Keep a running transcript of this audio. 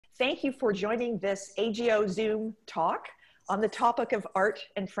thank you for joining this AGO Zoom talk on the topic of art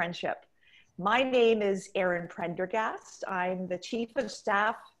and friendship. My name is Erin Prendergast. I'm the Chief of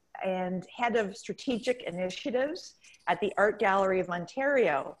Staff and Head of Strategic Initiatives at the Art Gallery of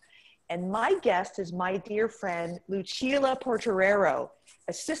Ontario. And my guest is my dear friend, Lucila Portoraro,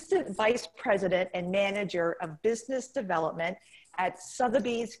 Assistant Vice President and Manager of Business Development at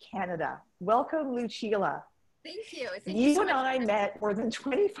Sotheby's Canada. Welcome, Lucila. Thank you. You and I met more than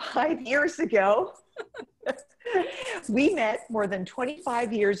 25 years ago. We met more than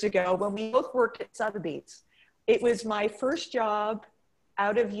 25 years ago when we both worked at Sotheby's. It was my first job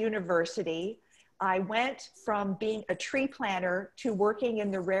out of university. I went from being a tree planter to working in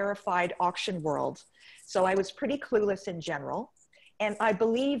the rarefied auction world. So I was pretty clueless in general. And I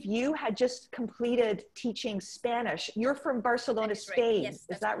believe you had just completed teaching Spanish. You're from Barcelona, Spain. Right. Yes,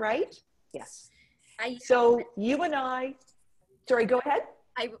 is that right? Yes. So you and I, sorry, go ahead.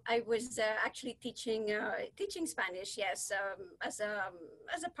 I was actually teaching Spanish, yes, as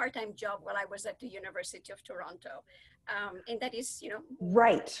a part-time job while I was at the University of Toronto. And that is, you know,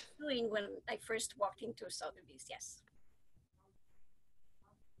 right. Doing when I first walked into Sotheby's, yes.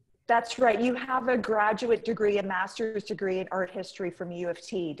 That's right. You have a graduate degree, a master's degree in art history from U of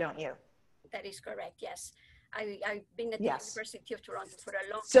T, don't you? That is correct, yes. I've been at the University of Toronto for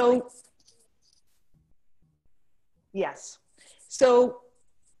a long time. Yes. So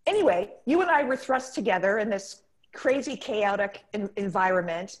anyway, you and I were thrust together in this crazy, chaotic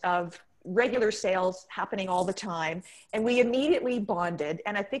environment of regular sales happening all the time. And we immediately bonded.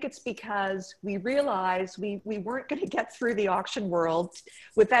 And I think it's because we realized we weren't going to get through the auction world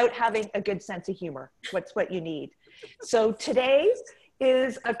without having a good sense of humor. What's what you need. So today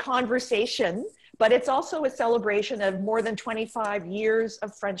is a conversation, but it's also a celebration of more than 25 years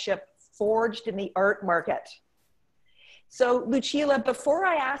of friendship forged in the art market. So Lucila, before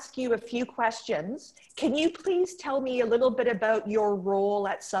I ask you a few questions, can you please tell me a little bit about your role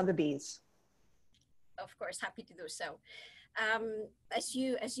at Sotheby's? Of course, happy to do so. As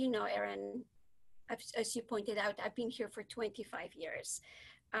you know, Erin, as you pointed out, I've been here for 25 years.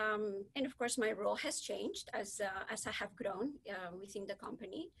 And of course, my role has changed as I have grown within the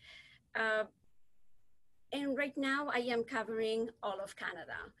company. And right now I am covering all of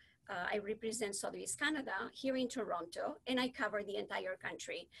Canada. I represent Sotheby's Canada here in Toronto, and I cover the entire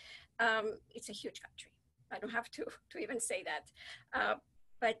country. It's a huge country. I don't have to even say that.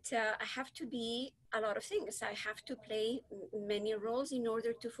 But I have to be a lot of things. I have to play many roles in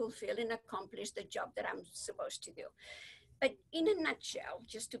order to fulfill and accomplish the job that I'm supposed to do. But in a nutshell,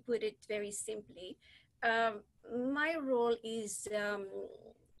 just to put it very simply, my role is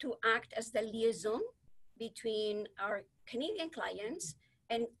to act as the liaison between our Canadian clients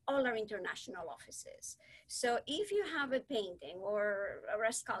and all our international offices. So if you have a painting or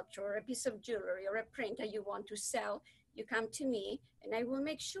a sculpture or a piece of jewelry or a print that you want to sell, you come to me and I will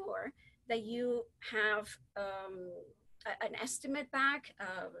make sure that you have an estimate back,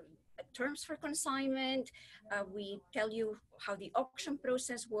 terms for consignment. We tell you how the auction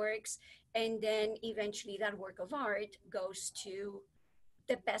process works, and then eventually that work of art goes to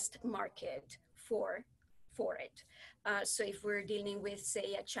the best market for it. So if we're dealing with,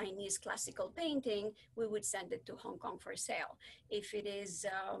 say, a Chinese classical painting, we would send it to Hong Kong for sale. If it is,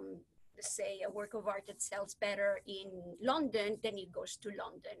 say, a work of art that sells better in London, then it goes to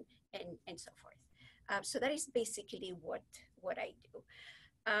London and so forth. So that is basically what I do.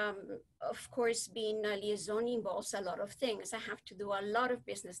 Of course, being a liaison involves a lot of things. I have to do a lot of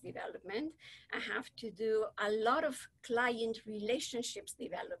business development. I have to do a lot of client relationships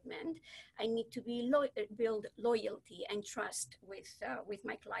development. I need to build loyalty and trust with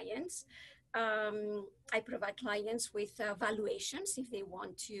my clients. I provide clients with valuations if they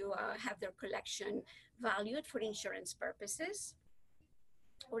want to have their collection valued for insurance purposes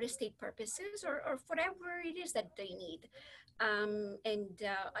or estate purposes or whatever it is that they need.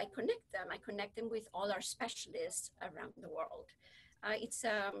 I connect them with all our specialists around the world. It's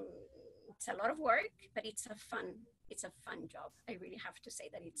a lot of work, but it's a fun job. I really have to say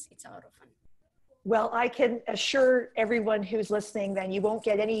that it's a lot of fun. Well, I can assure everyone who's listening that you won't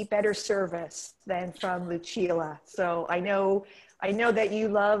get any better service than from Lucila. So I know that you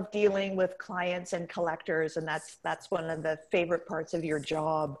love dealing with clients and collectors, and that's one of the favorite parts of your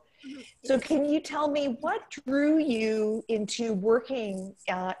job. So can you tell me what drew you into working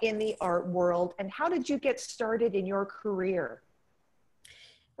in the art world, and how did you get started in your career?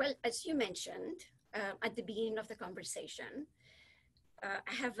 Well, as you mentioned at the beginning of the conversation,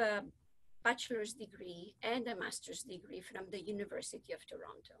 I have a bachelor's degree and a master's degree from the University of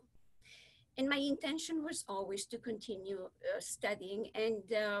Toronto. And my intention was always to continue studying and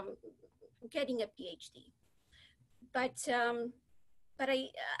getting a PhD. But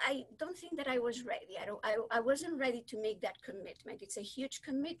I don't think that I was ready. I wasn't ready to make that commitment. It's a huge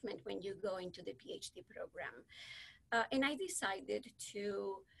commitment when you go into the PhD program. And I decided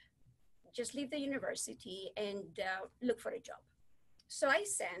to just leave the university and look for a job. So I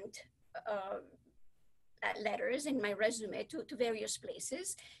sent letters in my resume to various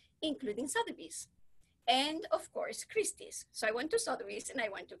places, including Sotheby's. And of course, Christie's. So I went to Sotheby's and I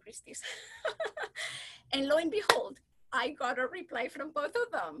went to Christie's. And lo and behold, I got a reply from both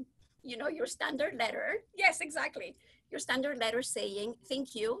of them. You know, your standard letter. Yes, exactly. Your standard letter saying,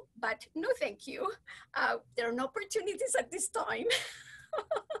 thank you, but no thank you. There are no opportunities at this time.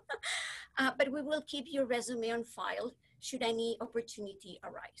 But we will keep your resume on file should any opportunity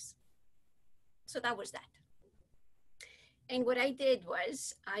arise. So that was that. And what I did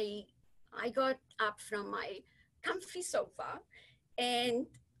was I got up from my comfy sofa and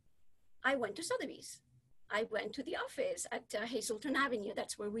I went to Sotheby's. I went to the office at Hazelton Avenue.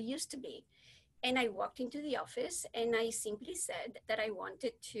 That's where we used to be. And I walked into the office and I simply said that I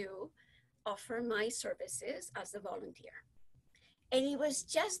wanted to offer my services as a volunteer. And it was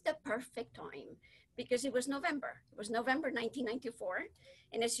just the perfect time because it was November. It was November 1994.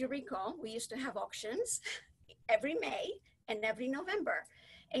 And as you recall, we used to have auctions every May and every November.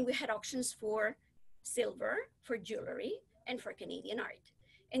 And we had auctions for silver, for jewelry, and for Canadian art.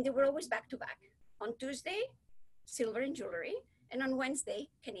 And they were always back to back. On Tuesday, silver and jewelry, and on Wednesday,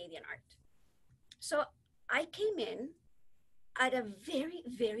 Canadian art. So I came in at a very,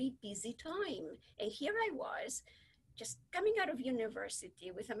 very busy time. And here I was, just coming out of university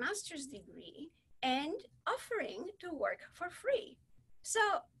with a master's degree and offering to work for free. So,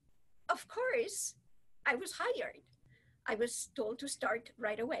 of course, I was hired. I was told to start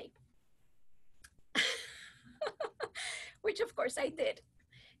right away, which of course I did.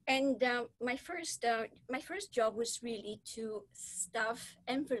 And my first job was really to stuff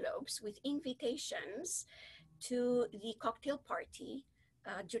envelopes with invitations to the cocktail party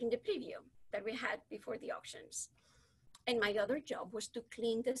during the preview that we had before the auctions. And my other job was to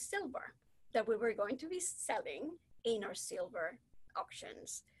clean the silver that we were going to be selling in our silver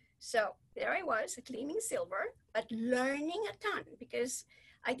auctions. So there I was cleaning silver, but learning a ton because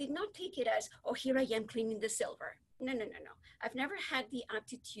I did not take it as, oh, here I am cleaning the silver. No. I've never had the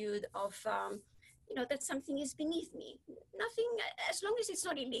attitude of, that something is beneath me. Nothing, as long as it's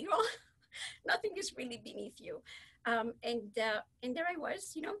not illegal, nothing is really beneath you. And there I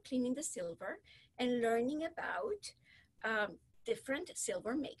was, cleaning the silver and learning about different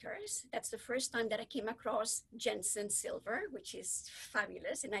silver makers. That's the first time that I came across Jensen silver, which is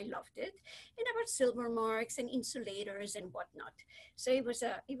fabulous, and I loved it, and about silver marks and insulators and whatnot. So it was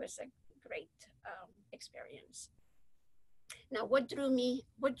a great experience. Now, what drew me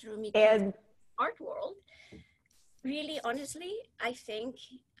to the art world? Really, honestly, I think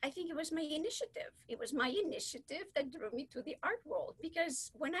it was my initiative. It was my initiative that drew me to the art world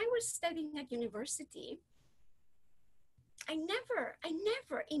because when I was studying at university, I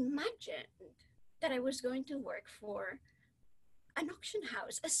never imagined that I was going to work for an auction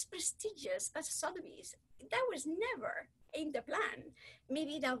house as prestigious as Sotheby's. That was never in the plan.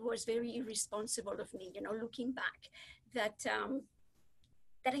 Maybe that was very irresponsible of me, looking back, that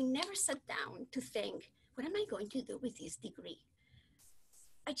I never sat down to think, what am I going to do with this degree?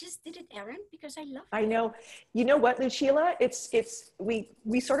 I just did it, Erin, because I love it. I know. You know what, Lucila?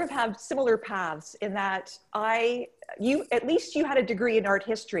 We sort of have similar paths in that at least you had a degree in art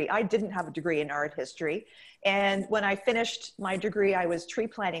history. I didn't have a degree in art history. And when I finished my degree, I was tree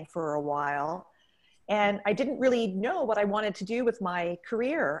planting for a while. And I didn't really know what I wanted to do with my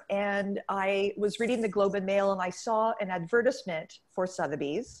career. And I was reading the Globe and Mail and I saw an advertisement for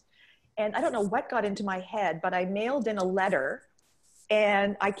Sotheby's. And I don't know what got into my head, but I mailed in a letter.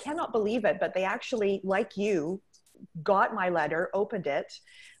 And I cannot believe it, but they actually, like you, got my letter, opened it,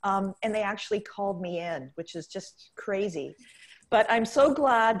 and they actually called me in, which is just crazy. But I'm so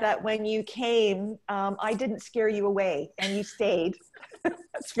glad that when you came, I didn't scare you away and you stayed.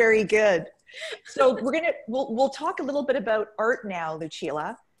 That's very good. So we'll talk a little bit about art now,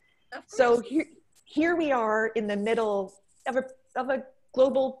 Lucila. So here we are in the middle of a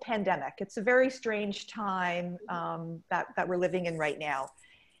global pandemic. It's a very strange time that we're living in right now.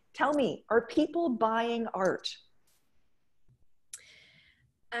 Tell me, are people buying art?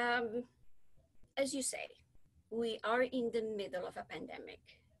 As you say, we are in the middle of a pandemic.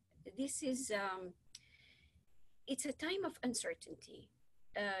 This is, it's a time of uncertainty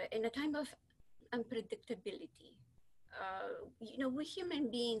and a time of unpredictability. We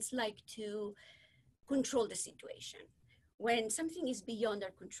human beings like to control the situation. When something is beyond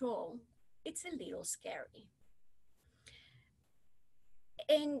our control, it's a little scary.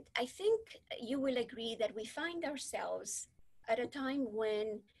 And I think you will agree that we find ourselves at a time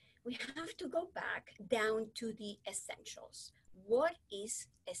when we have to go back down to the essentials. What is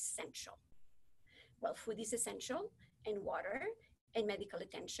essential? Well, food is essential, and water, and medical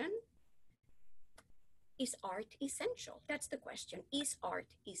attention. Is art essential? That's the question. Is art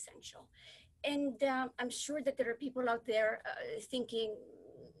essential? And I'm sure that there are people out there thinking,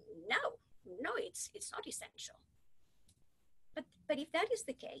 no, it's not essential. But if that is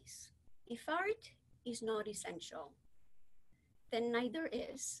the case, if art is not essential, then neither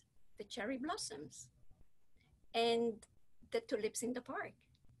is the cherry blossoms and the tulips in the park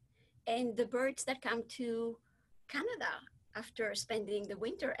and the birds that come to Canada after spending the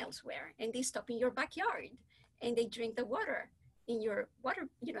winter elsewhere, and they stop in your backyard and they drink the water in your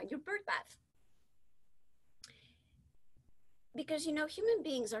your bird bath. Because, human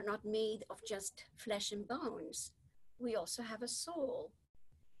beings are not made of just flesh and bones. We also have a soul.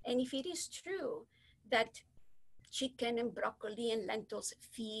 And if it is true that chicken and broccoli and lentils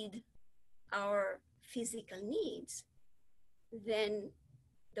feed our physical needs, then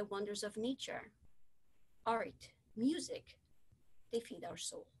the wonders of nature, art, music, they feed our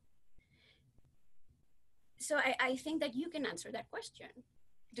soul. So I think that you can answer that question.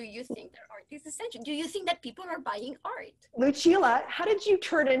 Do you think that art is essential? Do you think that people are buying art? Lucila, how did you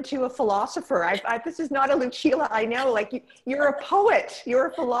turn into a philosopher? This is not a Lucila I know. Like you're a poet, you're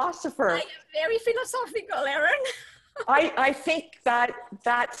a philosopher. I am very philosophical, Erin. I think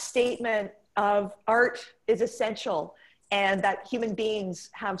that statement of art is essential and that human beings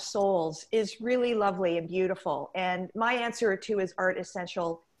have souls is really lovely and beautiful. And my answer to is art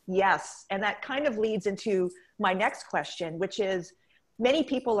essential? Yes. And that kind of leads into my next question, which is, many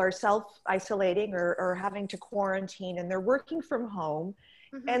people are self-isolating or having to quarantine, and they're working from home,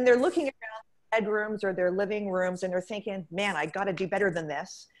 and they're looking around bedrooms or their living rooms, and they're thinking, man, I got to do better than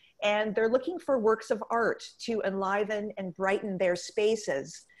this. And they're looking for works of art to enliven and brighten their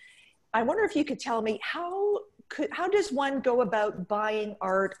spaces. I wonder if you could tell me, how does one go about buying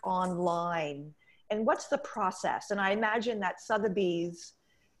art online? And what's the process? And I imagine that Sotheby's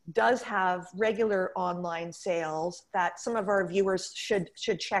does have regular online sales that some of our viewers should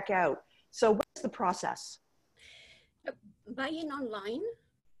check out. So what's the process? Buying online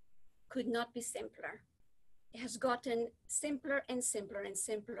could not be simpler. It has gotten simpler and simpler and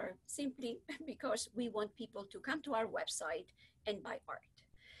simpler, simply because we want people to come to our website and buy art.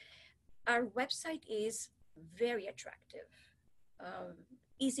 Our website is very attractive,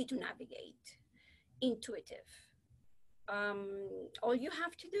 easy to navigate, intuitive. All you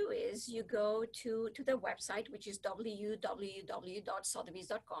have to do is you go to the website, which is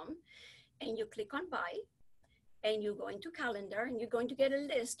www.sotheby's.com, and you click on buy, and you go into calendar, and you're going to get a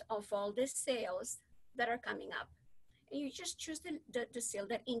list of all the sales that are coming up. And you just choose the sale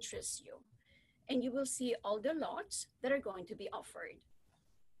that interests you, and you will see all the lots that are going to be offered.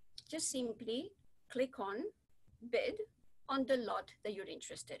 Just simply click on bid on the lot that you're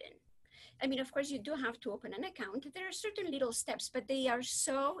interested in. I mean, of course, you do have to open an account. There are certain little steps, but they are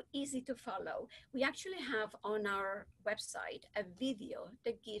so easy to follow. We actually have on our website a video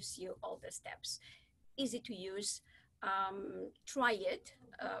that gives you all the steps. Easy to use. Try it.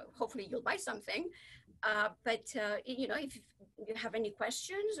 Hopefully you'll buy something. But if you have any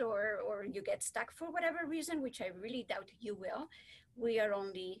questions or you get stuck for whatever reason, which I really doubt you will, we are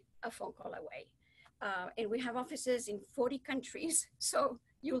only a phone call away. And we have offices in 40 countries. So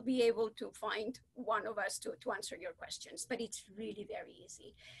you'll be able to find one of us to answer your questions, but it's really very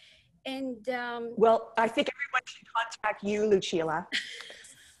easy. And well, I think everyone should contact you, Lucila.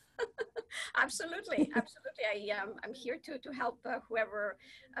 Absolutely. I'm here to help whoever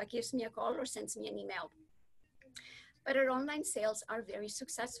gives me a call or sends me an email. But our online sales are very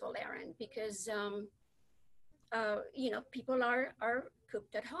successful, Erin, because people are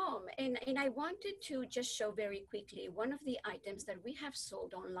cooked at home. And I wanted to just show very quickly one of the items that we have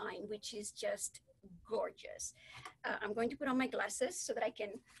sold online, which is just gorgeous. I'm going to put on my glasses so that I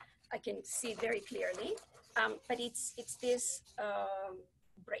can see very clearly. But it's this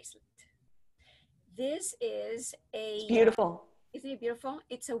bracelet. This is it's beautiful. Isn't it beautiful?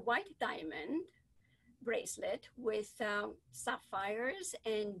 It's a white diamond bracelet with sapphires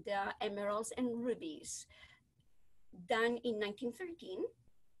and emeralds and rubies, done in 1913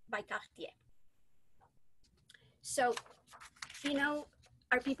 by Cartier. So,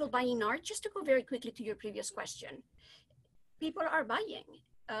 are people buying art? Just to go very quickly to your previous question, people are buying.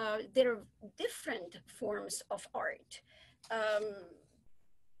 there are different forms of art. Um,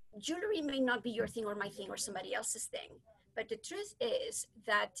 Jewelry may not be your thing or my thing or somebody else's thing, but the truth is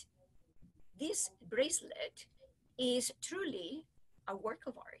that this bracelet is truly a work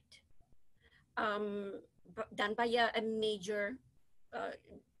of art, done by a major uh,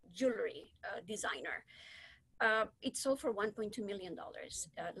 jewelry designer. It sold for $1.2 million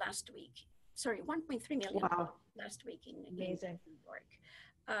last week. Sorry, 1.3 million Wow, last week in amazing. New York.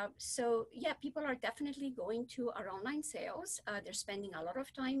 So yeah, people are definitely going to our online sales. They're spending a lot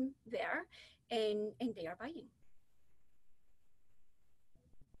of time there, and they are buying.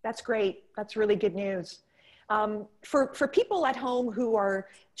 That's great. That's really good news. For people at home who are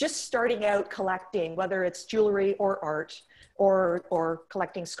just starting out collecting, whether it's jewelry or art or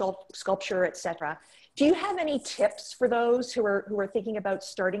collecting sculpture, etc., do you have any tips for those who are thinking about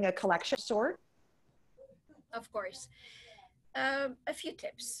starting a collection of sort? Of course, a few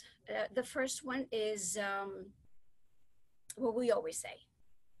tips. The first one is what we always say.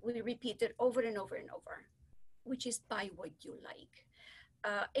 We repeat it over and over and over, which is buy what you like.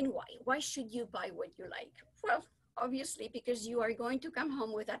 And why? Why should you buy what you like? Well, obviously, because you are going to come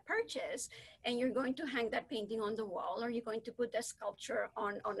home with that purchase and you're going to hang that painting on the wall, or you're going to put that sculpture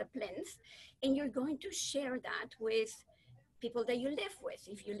on a plinth, and you're going to share that with people that you live with,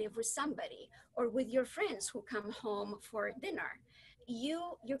 if you live with somebody, or with your friends who come home for dinner.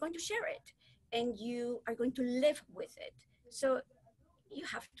 You're going to share it, and you are going to live with it. So you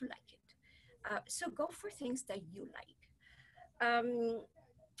have to like it. So go for things that you like.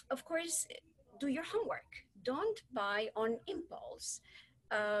 Of course, do your homework. Don't buy on impulse.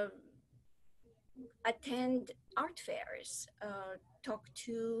 Uh, Attend art fairs, talk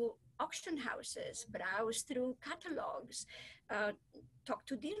to auction houses, browse through catalogs, uh, talk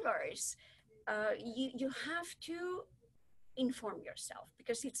to dealers. You have to inform yourself,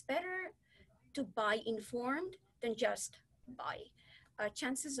 because it's better to buy informed than just buy.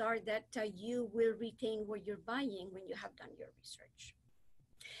 Chances are that you will retain what you're buying when you have done your research.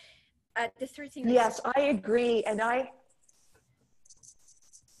 The third thing is, Yes, I agree. And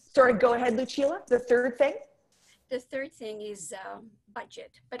sorry, go ahead, Lucila. The third thing? the third thing is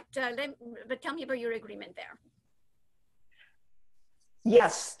budget. But tell me about your agreement there.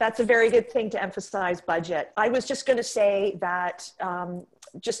 Yes, that's a very good thing to emphasize budget. I was just going to say that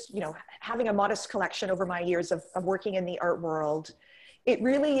just, having a modest collection over my years of working in the art world, it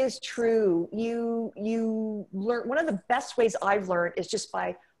really is true. You learn, one of the best ways I've learned is just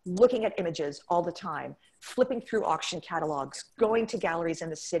by looking at images all the time, flipping through auction catalogs, going to galleries in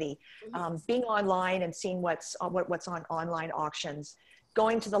the city, being online and seeing what's on online auctions,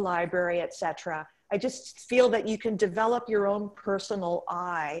 going to the library, etc. I just feel that you can develop your own personal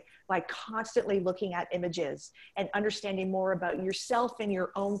eye by constantly looking at images and understanding more about yourself and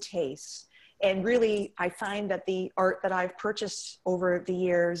your own tastes. And really, I find that the art that I've purchased over the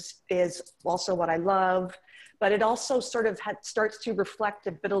years is also what I love, but it also sort of starts to reflect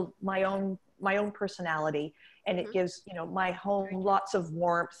a bit of my own personality, and it gives my home lots of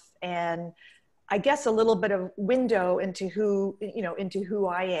warmth and I guess a little bit of window into who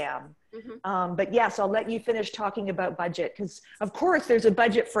I am. But yes, I'll let you finish talking about budget, because of course there's a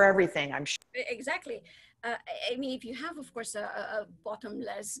budget for everything, I'm sure. Exactly. I mean, if you have, of course, a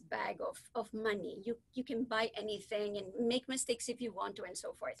bottomless bag of money, you can buy anything and make mistakes if you want to, and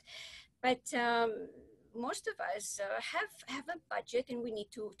so forth. But most of us have a budget, and we need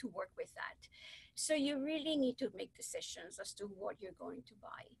to work with that. So you really need to make decisions as to what you're going to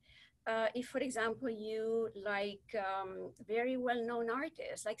buy. If, for example, you like very well-known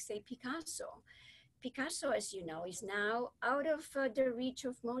artists, like say Picasso. Picasso, as you know, is now out of the reach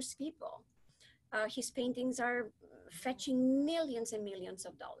of most people. His paintings are fetching millions and millions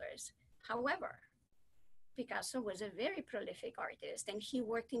of dollars. However, Picasso was a very prolific artist, and he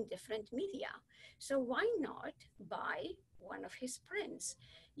worked in different media. So why not buy one of his prints?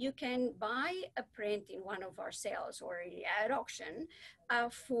 You can buy a print in one of our sales or at auction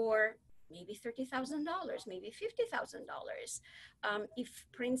for maybe $30,000, maybe $50,000. If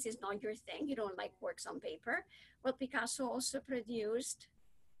prints is not your thing, you don't like works on paper, well, Picasso also produced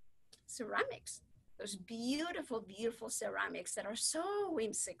ceramics, those beautiful, beautiful ceramics that are so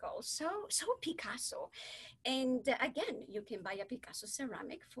whimsical, so Picasso. And again, you can buy a Picasso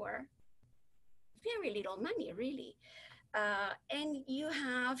ceramic for very little money, really. And you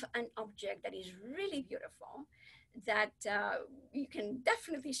have an object that is really beautiful that you can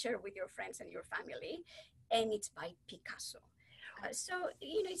definitely share with your friends and your family, and it's by Picasso. So,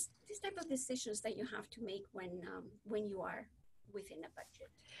 it's these type of decisions that you have to make when you are within a budget.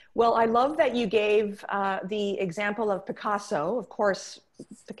 Well, I love that you gave the example of Picasso. Of course,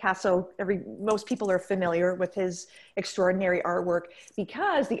 Picasso, most people are familiar with his extraordinary artwork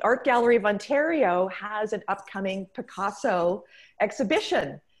because the Art Gallery of Ontario has an upcoming Picasso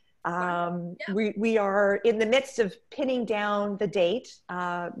exhibition. We are in the midst of pinning down the date,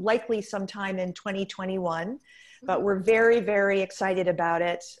 likely sometime in 2021. But we're very, very excited about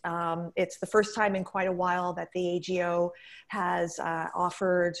it. It's the first time in quite a while that the AGO has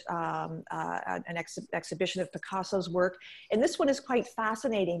offered an exhibition of Picasso's work. And this one is quite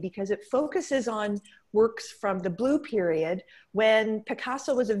fascinating because it focuses on works from the Blue period when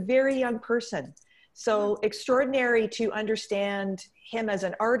Picasso was a very young person. So extraordinary to understand him as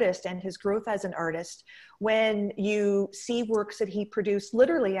an artist and his growth as an artist when you see works that he produced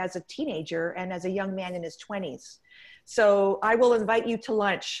literally as a teenager and as a young man in his 20s. So I will invite you to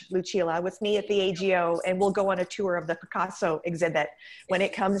lunch, Lucila, with me at the AGO, and we'll go on a tour of the Picasso exhibit when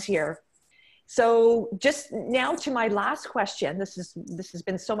it comes here. So just now to my last question. This has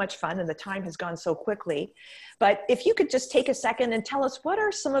been so much fun and the time has gone so quickly. But if you could just take a second and tell us what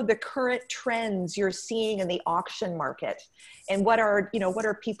are some of the current trends you're seeing in the auction market, and what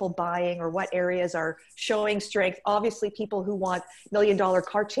are people buying, or what areas are showing strength? Obviously, people who want $1 million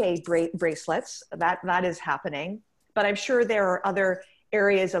Cartier bracelets, that is happening. But I'm sure there are other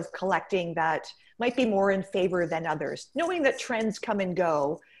areas of collecting that might be more in favor than others, knowing that trends come and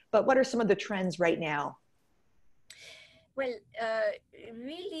go. But what are some of the trends right now? Well,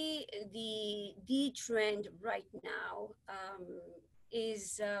 really, the trend right now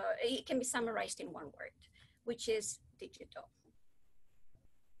is, it can be summarized in one word, which is digital.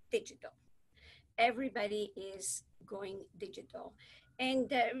 Digital. Everybody is going digital.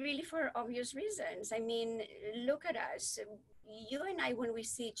 And really for obvious reasons. I mean, look at us. You and I, when we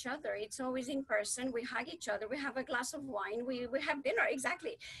see each other, it's always in person. We hug each other. We have a glass of wine. We have dinner.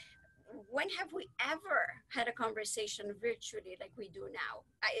 Exactly. When have we ever had a conversation virtually like we do now?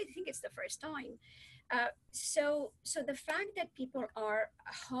 I think it's the first time. So the fact that people are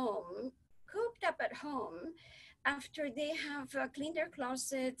home, cooped up at home, after they have cleaned their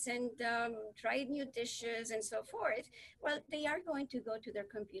closets and tried new dishes and so forth, well, they are going to go to their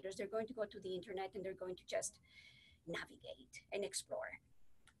computers. They're going to go to the internet, and they're going to just navigate and explore.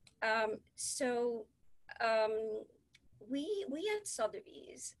 We at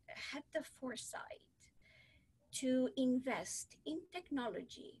Sotheby's had the foresight to invest in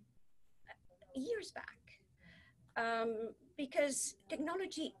technology years back, because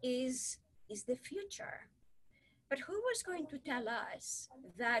technology is the future. But who was going to tell us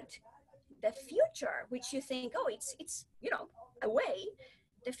that the future, which you think, oh, it's away,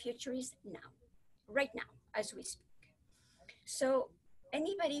 the future is now, right now, as we speak. So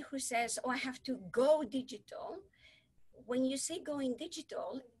anybody who says, oh, I have to go digital, when you say going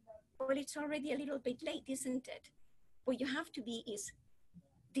digital, well, it's already a little bit late, isn't it? What you have to be is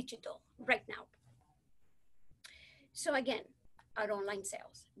digital right now. So again, our online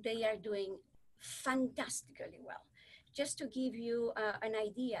sales, they are doing fantastically well. Just to give you an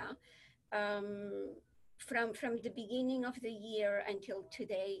idea, from the beginning of the year until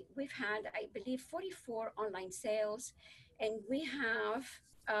today, we've had, I believe, 44 online sales, and we have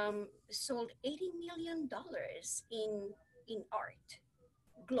sold $80 million in art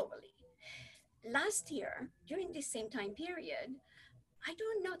globally. Last year, during the same time period, I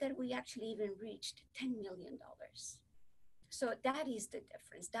don't know that we actually even reached $10 million. So that is the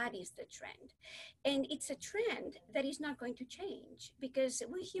difference. That is the trend. And it's a trend that is not going to change, because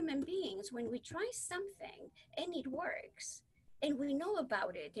we human beings, when we try something and it works and we know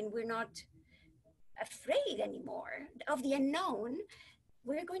about it and we're not afraid anymore of the unknown,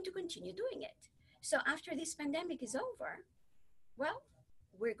 we're going to continue doing it. So after this pandemic is over, well,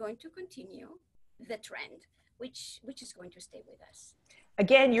 we're going to continue the trend, which is going to stay with us.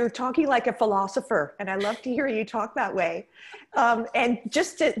 Again, you're talking like a philosopher, and I love to hear you talk that way. And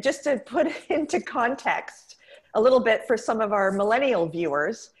just to put it into context a little bit for some of our millennial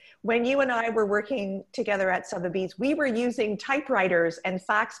viewers, when you and I were working together at Sotheby's, we were using typewriters and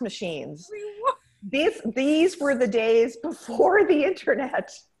fax machines. These were the days before the internet.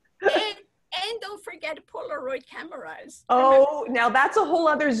 And don't forget Polaroid cameras. Oh, now that's a whole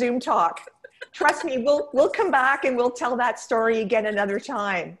other Zoom talk. Trust me, we'll come back and we'll tell that story again another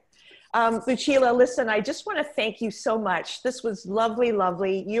time. Lucila, listen, I just want to thank you so much. This was lovely,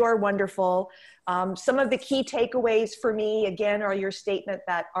 lovely. You are wonderful. Some of the key takeaways for me, again, are your statement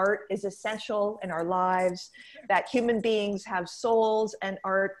that art is essential in our lives, that human beings have souls, and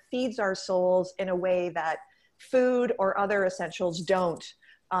art feeds our souls in a way that food or other essentials don't.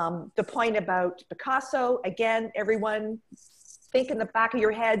 The point about Picasso, again, everyone, think in the back of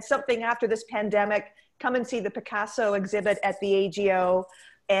your head, something after this pandemic, come and see the Picasso exhibit at the AGO,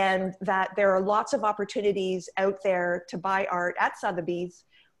 and that there are lots of opportunities out there to buy art at Sotheby's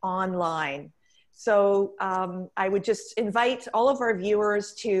online. So I would just invite all of our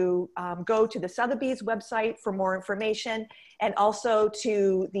viewers to go to the Sotheby's website for more information, and also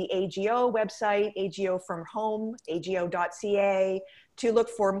to the AGO website, AGO from home, ago.ca, to look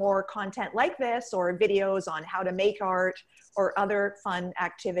for more content like this, or videos on how to make art or other fun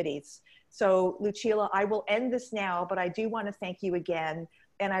activities. So Lucila, I will end this now, but I do want to thank you again.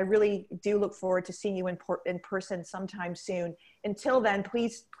 And I really do look forward to seeing you in person sometime soon. Until then,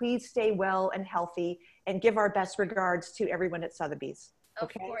 please stay well and healthy, and give our best regards to everyone at Sotheby's.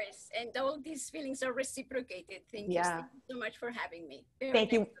 Okay? Of course, and all these feelings are reciprocated. Thank you so much for having me.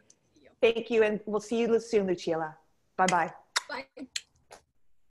 Thank you. Thank you, and we'll see you soon, Lucila. Bye-bye. Bye.